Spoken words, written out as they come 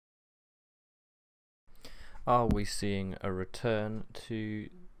Are we seeing a return to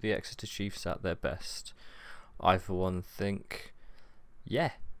the Exeter Chiefs at their best? I, for one, think,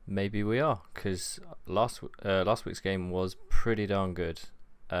 yeah, maybe we are, because last week's game was pretty darn good.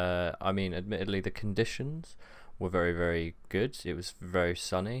 I mean, admittedly, the conditions were very, very good. It was very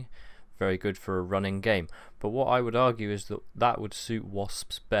sunny, very good for a running game. But what I would argue is that that would suit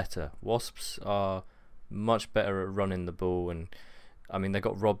Wasps better. Wasps are much better at running the ball, and I mean, they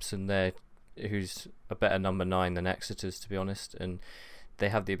got Robson there, who's a better number 9 than Exeter's, to be honest, and they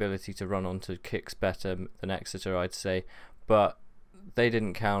have the ability to run onto kicks better than Exeter, I'd say. But they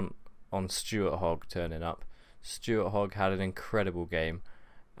didn't count on Stuart Hogg turning up. Stuart Hogg had an incredible game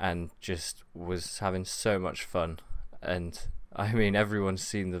and just was having so much fun. And I mean, everyone's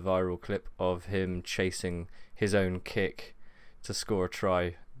seen the viral clip of him chasing his own kick to score a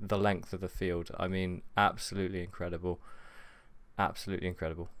try the length of the field. I mean, absolutely incredible. Absolutely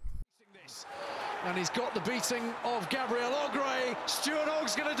incredible. And he's got the beating of Gabriel Ogre. Stuart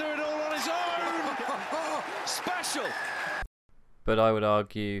Hogg's going to do it all on his own. Special. But I would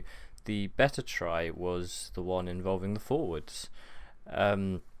argue the better try was the one involving the forwards.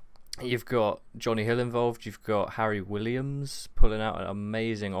 You've got Johnny Hill involved. You've got Harry Williams pulling out an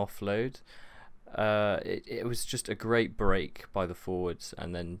amazing offload. It was just a great break by the forwards,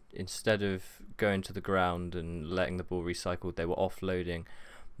 and then instead of going to the ground and letting the ball recycle, they were offloading,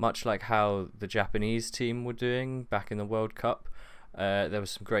 much like how the Japanese team were doing back in the World Cup. There were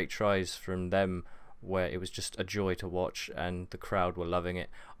some great tries from them where it was just a joy to watch, and the crowd were loving it.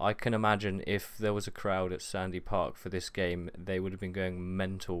 I can imagine if there was a crowd at Sandy Park for this game, they would have been going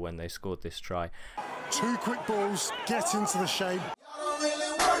mental when they scored this try. 2 quick balls, get into the shape.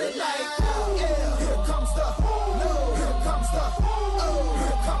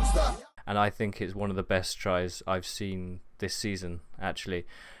 And I think it's one of the best tries I've seen this season, actually.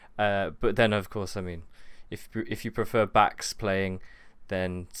 But then, of course, I mean, if you prefer backs playing,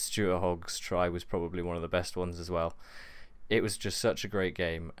 then Stuart Hogg's try was probably one of the best ones as well. It was just such a great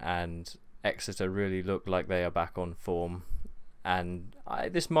game, and Exeter really look like they are back on form. And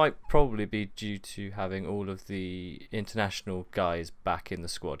this might probably be due to having all of the international guys back in the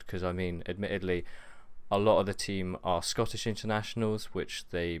squad, because I mean, admittedly, a lot of the team are Scottish internationals, which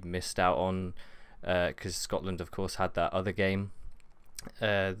they missed out on because Scotland, of course, had that other game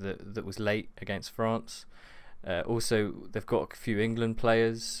that was late against France. Also, they've got a few England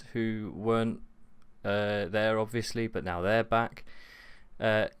players who weren't there, obviously, but now they're back.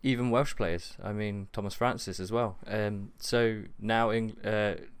 Even Welsh players. I mean, Thomas Francis as well. So now,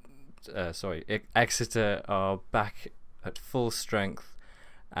 Exeter are back at full strength,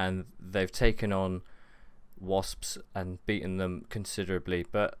 and they've taken on Wasps and beaten them considerably.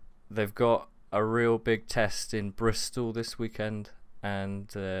 But they've got a real big test in Bristol this weekend,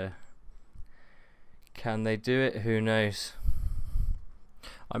 and can they do it? Who knows?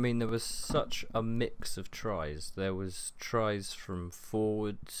 I mean, there was such a mix of tries. There was tries from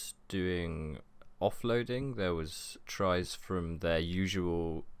forwards doing offloading. There was tries from their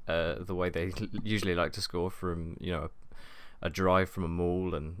usual, the way they usually like to score, from, you know, a drive from a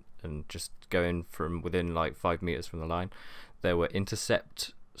maul and just going from within like 5 meters from the line. There were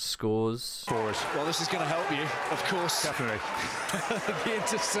intercept scores. Well, this is going to help you, of course. Definitely. The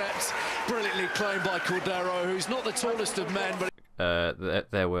intercept, brilliantly claimed by Cordero, who's not the tallest of men, but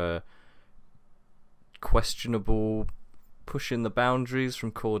there were questionable pushing the boundaries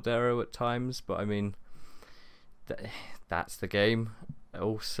from Cordero at times, but I mean, that's the game.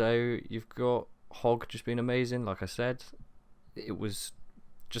 Also, you've got Hogg just being amazing. Like I said, it was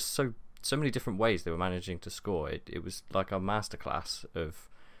just so many different ways they were managing to score. It was like a masterclass of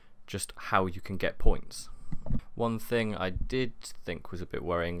just how you can get points. One thing I did think was a bit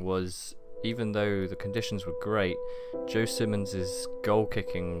worrying was, even though the conditions were great, Joe Simmons' goal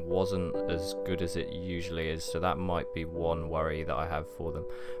kicking wasn't as good as it usually is, so that might be one worry that I have for them.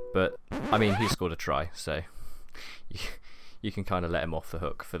 But I mean, he scored a try, so you can kind of let him off the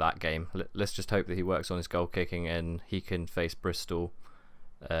hook for that game. Let's just hope that he works on his goal kicking and he can face Bristol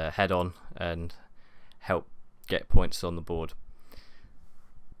head on and help get points on the board.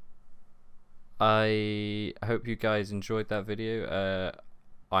 I hope you guys enjoyed that video.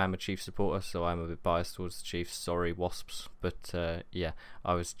 I am a Chiefs supporter, so I'm a bit biased towards the Chiefs. Sorry, Wasps. But yeah,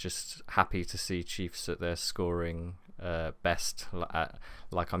 I was just happy to see Chiefs at their scoring best,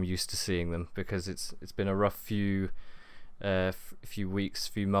 like I'm used to seeing them, because it's been a rough few weeks,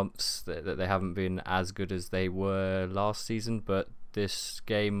 few months that they haven't been as good as they were last season. But this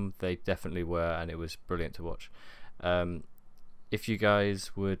game, they definitely were, and it was brilliant to watch. If you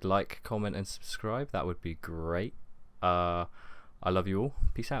guys would like, comment and subscribe, that would be great. I love you all.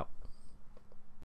 Peace out.